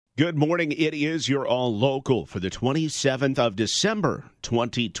Good morning. It is your All Local for the 27th of December,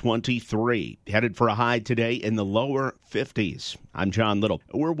 2023. Headed for a high today in the lower 50s. I'm John Little.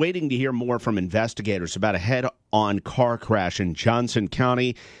 We're waiting to hear more from investigators about a head-on car crash in Johnson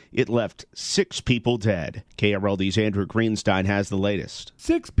County. It left 6 people dead. KRLD's Andrew Greenstein has the latest.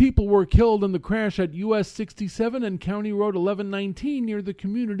 6 people were killed in the crash at US 67 and County Road 1119 near the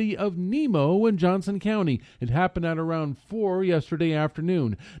community of Nemo in Johnson County. It happened at around 4 yesterday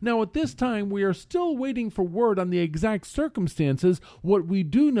afternoon. Now, at this time, we are still waiting for word on the exact circumstances. What we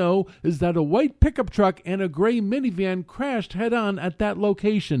do know is that a white pickup truck and a gray minivan crashed head-on at that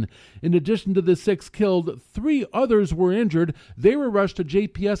location. In addition to the 6 killed, 3 others were injured. They were rushed to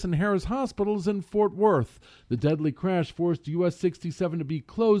JPS and Harris hospitals in Fort Worth. The deadly crash forced US 67 to be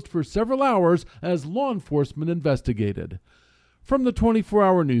closed for several hours as law enforcement investigated. From the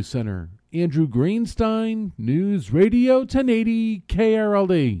 24-Hour News Center, Andrew Greenstein, News Radio 1080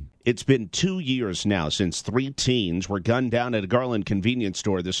 KRLD. It's been 2 years now since 3 teens were gunned down at a Garland convenience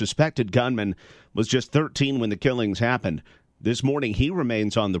store. The suspected gunman was just 13 when the killings happened. This morning, he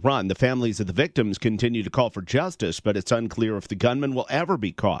remains on the run. The families of the victims continue to call for justice, but it's unclear if the gunman will ever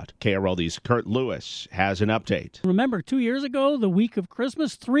be caught. KRLD's Kurt Lewis has an update. Remember, 2 years ago, the week of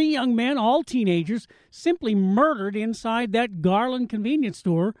Christmas, 3 young men, all teenagers, simply murdered inside that Garland convenience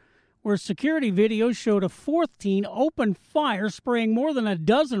store, where security videos showed a 4th teen open fire, spraying more than a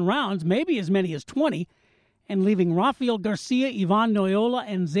dozen rounds, maybe as many as 20, and leaving Rafael Garcia, Ivan Noyola,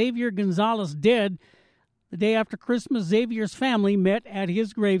 and Xavier Gonzalez dead. The day after Christmas, Xavier's family met at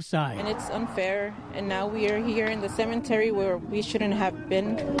his graveside. And it's unfair, and now we are here in the cemetery where we shouldn't have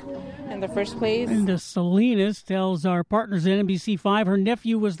been in the first place. And Salinas tells our partners at NBC5 her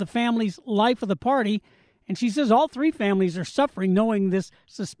nephew was the family's life of the party, and she says all 3 families are suffering knowing this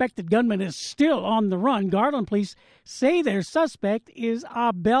suspected gunman is still on the run. Garland police say their suspect is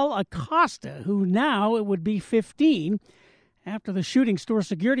Abel Acosta, who now it would be 15. After the shooting, store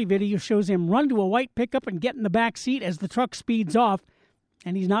security video shows him run to a white pickup and get in the back seat as the truck speeds off,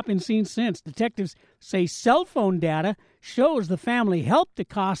 and he's not been seen since. Detectives say cell phone data shows the family helped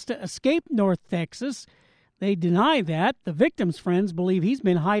Acosta escape North Texas. They deny that. The victim's friends believe he's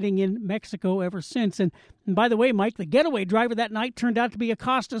been hiding in Mexico ever since. And by the way, Mike, the getaway driver that night turned out to be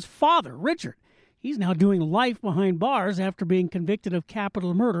Acosta's father, Richard. He's now doing life behind bars after being convicted of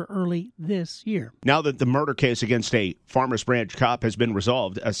capital murder early this year. Now that the murder case against a Farmers Branch cop has been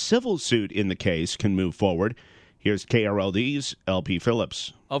resolved, a civil suit in the case can move forward. Here's KRLD's LP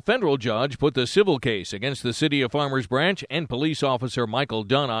Phillips. A federal judge put the civil case against the city of Farmers Branch and police officer Michael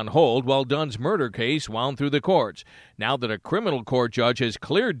Dunn on hold while Dunn's murder case wound through the courts. Now that a criminal court judge has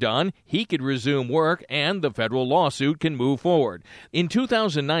cleared Dunn, he could resume work and the federal lawsuit can move forward. In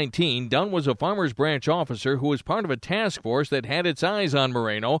 2019, Dunn was a Farmers Branch officer who was part of a task force that had its eyes on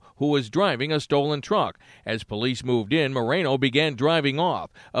Moreno, who was driving a stolen truck. As police moved in, Moreno began driving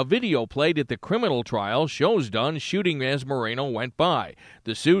off. A video played at the criminal trial shows Dunn shooting as Moreno went by.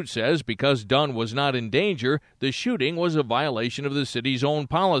 The suit says because Dunn was not in danger, the shooting was a violation of the city's own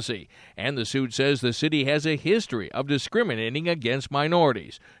policy. And the suit says the city has a history of discriminating against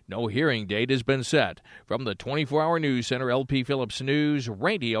minorities. No hearing date has been set. From the 24-Hour News Center, LP Phillips News,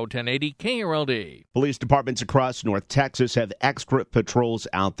 Radio 1080 KRLD. Police departments across North Texas have extra patrols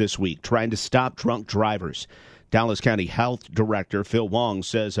out this week trying to stop drunk drivers. Dallas County Health Director Phil Wong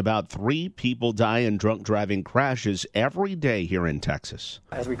says about 3 people die in drunk driving crashes every day here in Texas.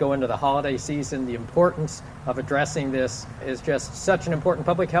 As we go into the holiday season, the importance of addressing this is just such an important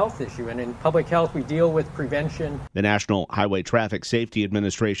public health issue. And in public health, we deal with prevention. The National Highway Traffic Safety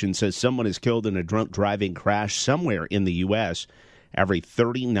Administration says someone is killed in a drunk driving crash somewhere in the U.S. every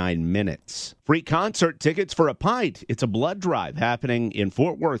 39 minutes. Free concert tickets for a pint. It's a blood drive happening in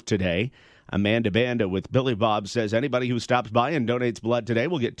Fort Worth today. Amanda Banda with Billy Bob says anybody who stops by and donates blood today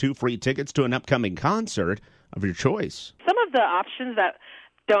will get 2 free tickets to an upcoming concert of your choice. Some of the options that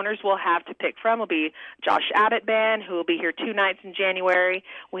donors will have to pick from will be Josh Abbott Band, who will be here 2 nights in January.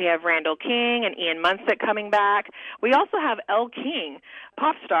 We have Randall King and Ian Munsick coming back. We also have Elle King,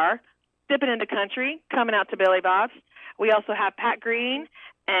 pop star, dipping into country, coming out to Billy Bob's. We also have Pat Green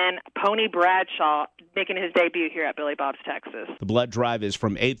and Pony Bradshaw making his debut here at Billy Bob's, Texas. The blood drive is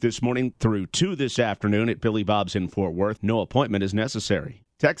from 8 this morning through 2 this afternoon at Billy Bob's in Fort Worth. No appointment is necessary.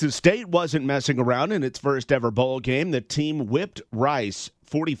 Texas State wasn't messing around in its first ever bowl game. The team whipped Rice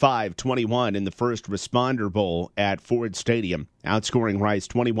 45-21 in the First Responder Bowl at Ford Stadium, outscoring Rice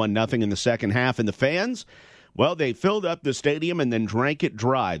 21-0 in the second half. And the fans, well, they filled up the stadium and then drank it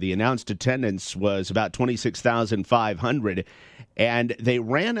dry. The announced attendance was about 26,500. And they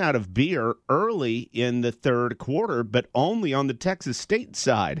ran out of beer early in the third quarter, but only on the Texas State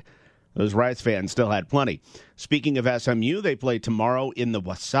side. Those Rice fans still had plenty. Speaking of SMU, they play tomorrow in the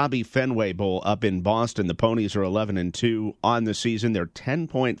Wasabi Fenway Bowl up in Boston. The Ponies are 11-2 on the season. They're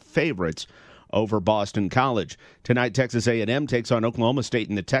 10-point favorites over Boston College. Tonight, Texas A&M takes on Oklahoma State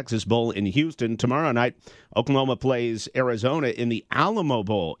in the Texas Bowl in Houston. Tomorrow night, Oklahoma plays Arizona in the Alamo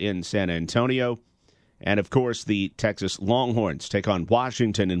Bowl in San Antonio. And, of course, the Texas Longhorns take on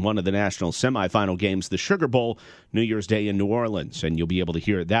Washington in one of the national semifinal games, the Sugar Bowl, New Year's Day in New Orleans. And you'll be able to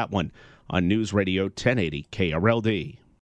hear that one on News Radio 1080 KRLD.